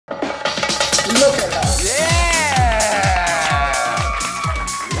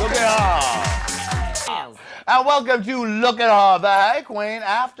and welcome to Look at Her, the Hey Qween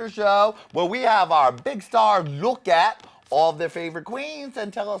after show, where we have our big stars look at all of their favorite queens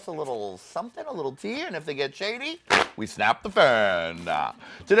and tell us a little something, a little tea, and if they get shady, we snap the fan.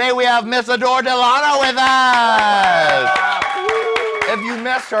 Today we have Miss Adore Delano with us. If you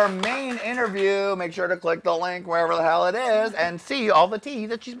missed her main interview, make sure to click the link wherever the hell it is and see all the tea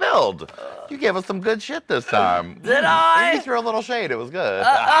that she spilled. You gave us some good shit this time. Did I? You threw a little shade. It was good.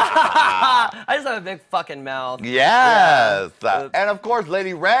 I just have a big fucking mouth. Yes. Yeah. And of course,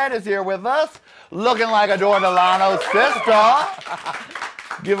 Lady Red is here with us, looking like Adore Delano's sister.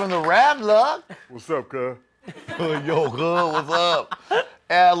 Giving the red look. What's up, cuz? Yo, good. What's up?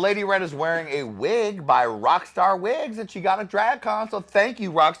 Lady Red is wearing a wig by Rockstar Wigs, and she got a drag con, so thank you,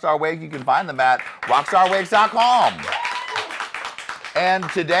 Rockstar Wigs. You can find them at rockstarwigs.com. And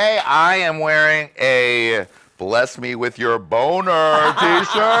today I am wearing a Bless Me With Your Boner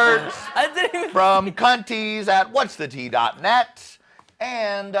t-shirt from Cunties at what'sthetea.net.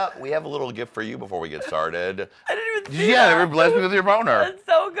 And we have a little gift for you before we get started. I didn't even see Yeah, that. Bless Me With Your Boner. That's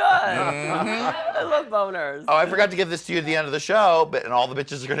so good. I love boners. Oh, I forgot to give this to you at the end of the show, and all the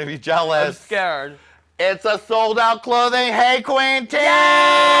bitches are going to be jealous. I'm scared. It's a sold-out clothing Hey Qween tee!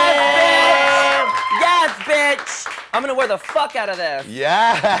 Yes, bitch! Yes, bitch! I'm gonna wear the fuck out of this.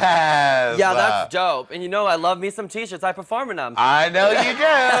 Yes! Yeah, that's dope. And you know I love me some t-shirts. I perform in them. I know you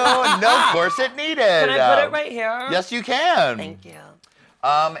do. No corset needed. Can I put it right here? Yes, you can. Thank you.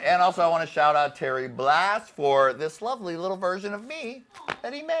 And also I want to shout out Terry Blac for this lovely little version of me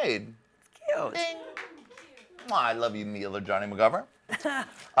that he made. It's cute. Ding. Mwah, I love you, Mila Jonny McGovern.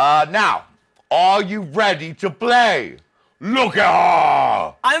 Now, are you ready to play? Look at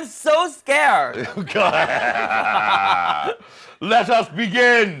her! I'm so scared. Let us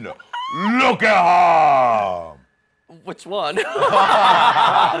begin. Look at her. Which one?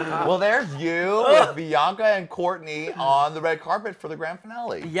 Well, there's you with Bianca and Courtney on the red carpet for the grand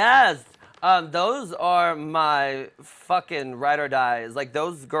finale. Yes. Those are my fucking ride or dies. Like,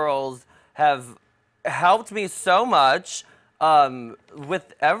 those girls have helped me so much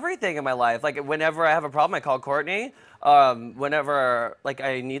with everything in my life. Like, whenever I have a problem, I call Courtney. Whenever, like,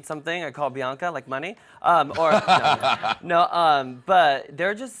 I need something, I call Bianca, like money. But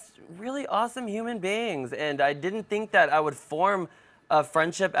they're just really awesome human beings, and I didn't think that I would form a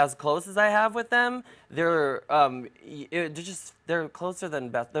friendship as close as I have with them. They're closer than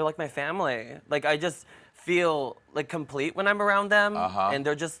best. They're like my family. Like, I just feel like complete when I'm around them, and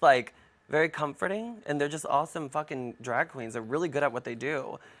they're just like very comforting, and they're just awesome fucking drag queens. They're really good at what they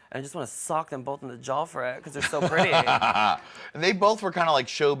do. And I just want to sock them both in the jaw for it because they're so pretty. And they both were kind of like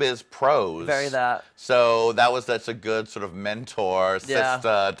showbiz pros. Very that. So that's a good sort of mentor,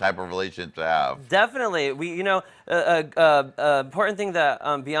 sister type of relationship to have. Definitely. We, you know, important thing that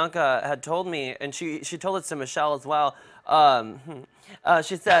Bianca had told me, and she told it to Michelle as well.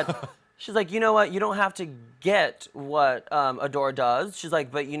 She said, she's like, you know what? You don't have to get what Adore does. She's like,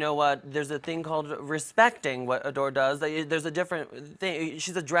 but you know what? There's a thing called respecting what Adore does. There's a different thing.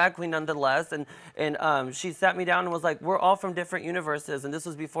 She's a drag queen nonetheless, and she sat me down and was like, we're all from different universes. And this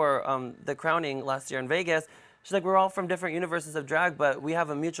was before the crowning last year in Vegas. She's like, we're all from different universes of drag, but we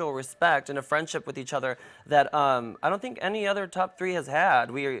have a mutual respect and a friendship with each other that I don't think any other top 3 has had.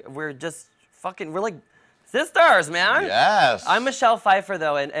 We're just fucking, we're like sisters, man. Yes. I'm Michelle Pfeiffer,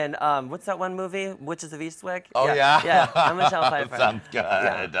 though, and what's that one movie? Witches of Eastwick? Oh, yeah? Yeah, I'm Michelle Pfeiffer. Sounds good.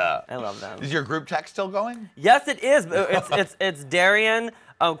 Yeah, I love them. Is your group text still going? Yes, it is. It's Darienne,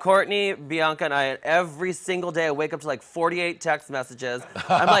 Courtney, Bianca, and I. And every single day I wake up to like 48 text messages.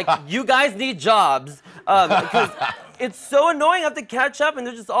 I'm like, you guys need jobs. Because it's so annoying. I have to catch up, and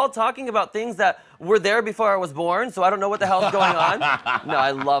they're just all talking about things that were there before I was born, so I don't know what the hell's going on. No,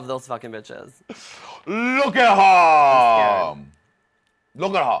 I love those fucking bitches. Look at her!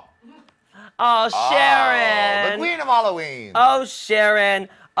 Look at her. Oh, Sharon! The queen of Halloween. Oh, Sharon.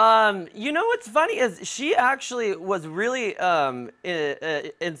 You know what's funny is she actually was really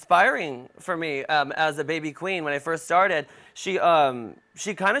inspiring for me as a baby queen when I first started. She kind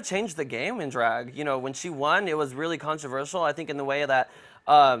of changed the game in drag. You know, when she won, it was really controversial. I think in the way that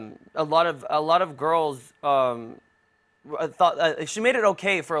a lot of girls. I thought she made it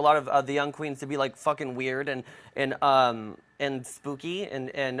okay for a lot of the young queens to be like fucking weird and spooky, and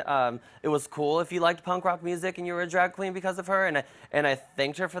it was cool if you liked punk rock music and you were a drag queen because of her, and I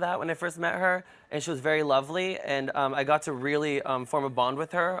thanked her for that when I first met her, and she was very lovely, and I got to really form a bond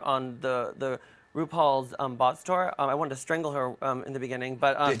with her on the RuPaul's Bots tour. I wanted to strangle her in the beginning,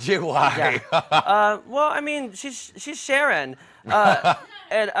 but did you? Why? Yeah. Well, I mean, she's Sharon,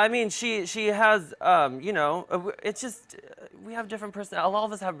 and I mean, she has you know, it's just we have different all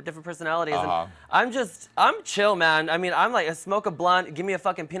of us have different personalities, and I'm chill, man. I mean, I'm like, I smoke a blunt, give me a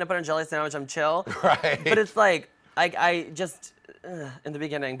fucking peanut butter and jelly sandwich, I'm chill. Right. But it's like I just. In the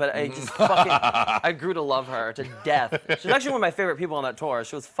beginning, but I just fucking, I grew to love her to death. She's actually one of my favorite people on that tour.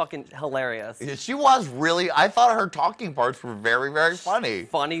 She was fucking hilarious. Yeah, she was really, I thought her talking parts were very, very funny.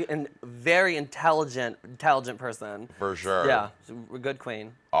 Funny and very intelligent person. For sure. Yeah, she's a good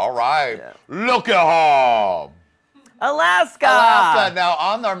queen. All right. Yeah. Look at her. Alaska! Now,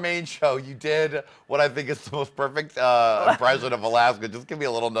 on our main show, you did what I think is the most perfect impression of Alaska. Just give me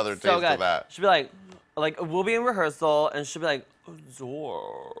a little another taste of that. She'll be like, we'll be in rehearsal, and she'll be like,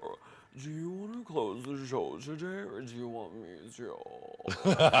 Zor, do you want to close the show today, or do you want me to?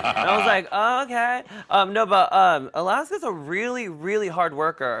 And I was like, oh, okay. No, but Alaska's a really, really hard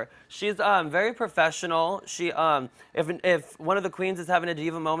worker. She's very professional. She, if one of the queens is having a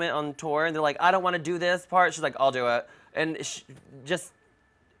diva moment on tour, and they're like, I don't want to do this part, she's like, I'll do it. And she just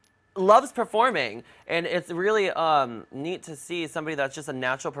loves performing, and it's really neat to see somebody that's just a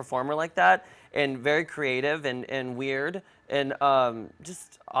natural performer like that, and very creative and weird, and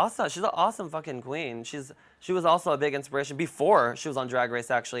just awesome. She's an awesome fucking queen. She was also a big inspiration before she was on Drag Race,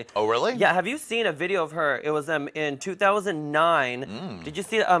 actually. Oh, really? Yeah. Have you seen a video of her? It was in 2009. Did you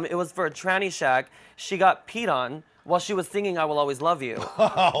see? It was for a tranny shack. She got peed on while she was singing "I Will Always Love You."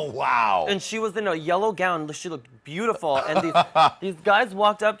 Oh, wow. And she was in a yellow gown. She looked beautiful. And these guys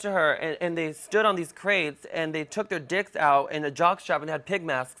walked up to her, and they stood on these crates, and they took their dicks out in a jockstrap, and they had pig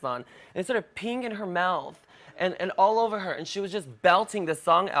masks on. And they started peeing in her mouth and all over her. And she was just belting this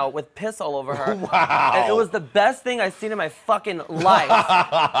song out with piss all over her. Wow. And it was the best thing I've seen in my fucking life.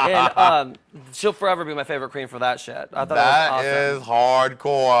 And she'll forever be my favorite queen for that shit. I thought it was awesome. That is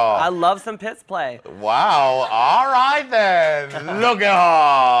hardcore. I love some piss play. Wow. All right, then. Look at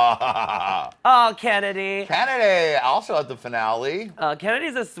her. Oh, Kennedy. Kennedy, also at the finale.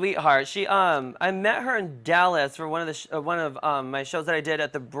 Kennedy's a sweetheart. She, I met her in Dallas for one of my shows that I did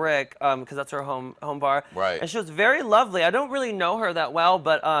at the Brick, because that's her home bar. Right. And she was very lovely. I don't really know her that well,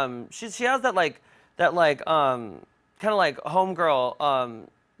 but she has that kind of like homegirl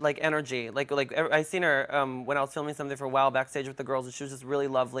like energy. Like I seen her when I was filming something for a while backstage with the girls, and she was just really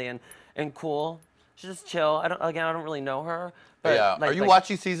lovely and cool. She's just chill. I don't really know her. But yeah. Are you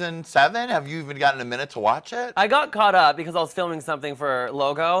watching season 7? Have you even gotten a minute to watch it? I got caught up because I was filming something for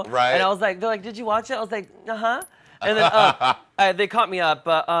Logo. Right. And I was like, they're like, did you watch it? I was like, uh-huh. And then they caught me up.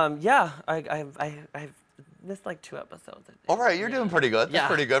 But yeah, I've missed like 2 episodes. I think. All right, you're doing pretty good. That's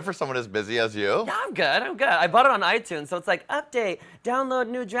pretty good for someone as busy as you. Yeah, I'm good. I bought it on iTunes, so it's like, update, download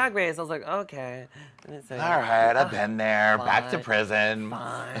new Drag Race. I was like, okay. And it's like, all right, I've been there. fine, Back to prison.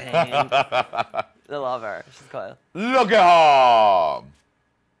 Fine. I love her. She's cool. Look at her.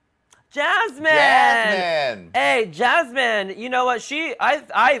 Jasmine! Jasmine! Hey, Jasmine, you know what?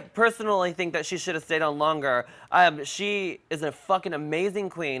 I personally think that she should have stayed on longer. She is a fucking amazing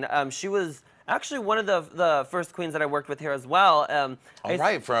queen. She was actually one of the first queens that I worked with here as well. All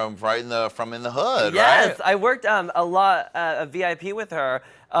right, from in the hood, yes, right? I worked a lot a VIP with her,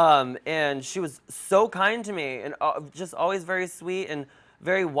 and she was so kind to me, and just always very sweet and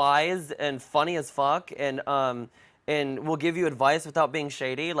very wise and funny as fuck, and will give you advice without being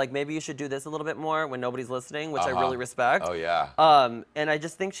shady. Like, maybe you should do this a little bit more when nobody's listening, which I really respect. Oh, yeah. And I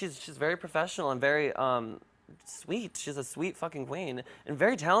just think she's very professional and very sweet. She's a sweet fucking queen and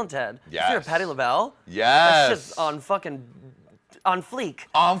very talented. Yes. You see her Patti LaBelle? Yes. That's just on fleek.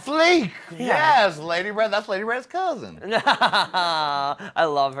 On fleek. Yeah. Yes, Lady Red. That's Lady Red's cousin. I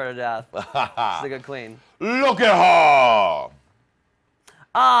love her to death. She's a good queen. Look at her.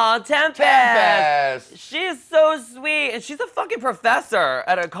 Aw, Tempest. Tempest. She's so sweet. And she's a fucking professor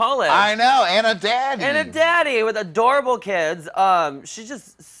at a college. I know, and a daddy. And a daddy with adorable kids. She's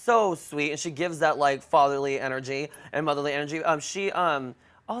just so sweet, and she gives that like fatherly energy and motherly energy.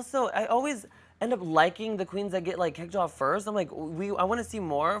 Also, I always end up liking the queens that get like kicked off first. I'm like, I want to see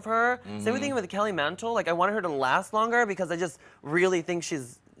more of her. Same thing with Kelly Mantle. Like, I wanted her to last longer because I just really think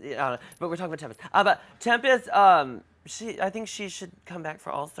she's, but we're talking about Tempest. But Tempest, I think she should come back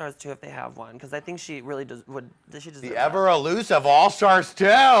for All Stars 2 if they have one, because I think she really does. She deserve the ever elusive All Stars 2.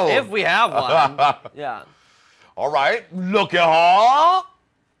 If we have one, yeah. All right, look at her.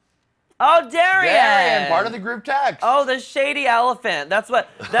 Oh, Darienne! Part of the group text. Oh, the shady elephant. That's what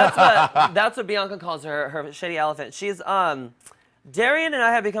Bianca calls her shady elephant. She's Darienne and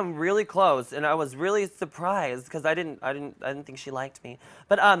I have become really close, and I was really surprised because I didn't think she liked me.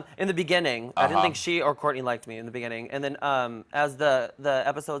 But in the beginning, I didn't think she or Courtney liked me in the beginning. And then as the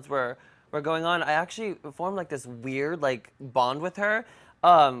episodes were going on, I actually formed like this weird like bond with her.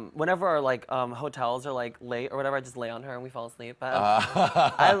 Whenever our like hotels are like late or whatever, I just lay on her and we fall asleep. But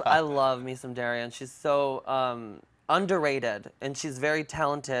I love me some Darienne. She's so underrated, and she's very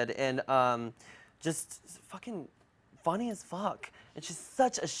talented and just fucking funny as fuck. And she's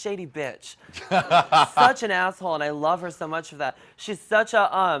such a shady bitch. Such an asshole, and I love her so much for that. She's such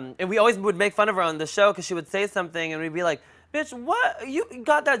a, and we always would make fun of her on the show because she would say something and we'd be like, bitch, what? You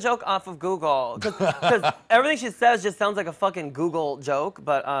got that joke off of Google. Because everything she says just sounds like a fucking Google joke,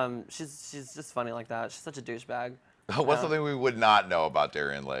 but she's just funny like that. She's such a douchebag. What's something we would not know about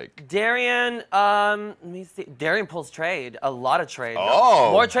Darienne Lake? Darienne, let me see. Darienne pulls trade, a lot of trade.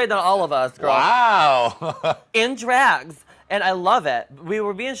 Oh. More trade than all of us, girl. Wow. In drags. And I love it. We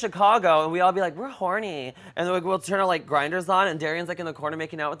would be in Chicago, and we'd all be like, we're horny. And then we'll turn our like grinders on, and Darienne's like in the corner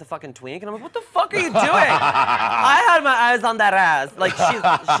making out with the fucking twink. And I'm like, what the fuck are you doing? I had my eyes on that ass. Like,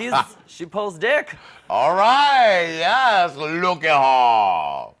 she pulls dick. All right, yes, look at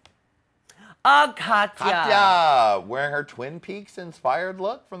her. Katya. Katya, wearing her Twin Peaks inspired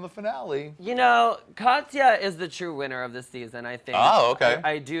look from the finale. You know, Katya is the true winner of this season, I think. Oh, okay.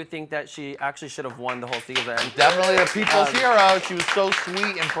 I do think that she actually should have won the whole season. Definitely a people's hero. She was so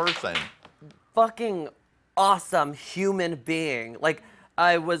sweet in person. Fucking awesome human being. Like,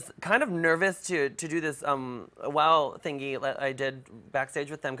 I was kind of nervous to do this wow thingy that I did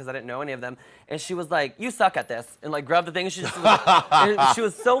backstage with them because I didn't know any of them. And she was like, you suck at this. And like grabbed the thing and she just was like, and she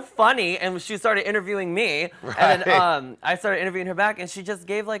was so funny and she started interviewing me. Right. And then I started interviewing her back and she just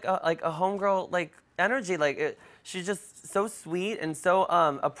gave like a homegirl like energy. Like she's just so sweet and so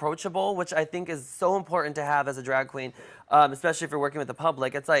approachable, which I think is so important to have as a drag queen. Especially if you're working with the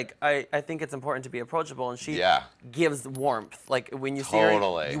public, it's like, I think it's important to be approachable, and she gives warmth. Like, when you see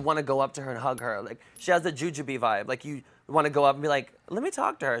her, you want to go up to her and hug her. Like, she has a jujube vibe. Like, you want to go up and be like, let me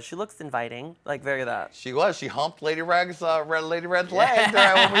talk to her. She looks inviting. Like, very that. She was. She humped Lady Red's leg when we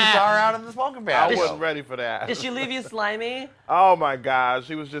saw her out in the smoking patio. I wasn't ready for that. Did she leave you slimy? Oh, my God.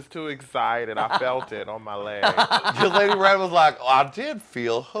 She was just too excited. I felt it on my leg. Lady Red was like, oh, I did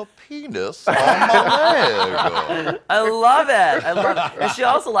feel her penis on my leg. I love it. I love it. And she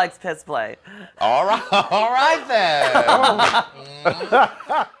also likes piss play. All right then.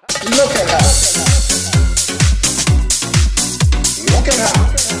 Look at her. Look at her.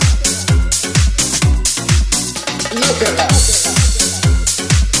 Look at her.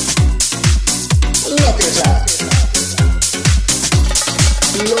 Look at her.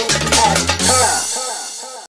 Look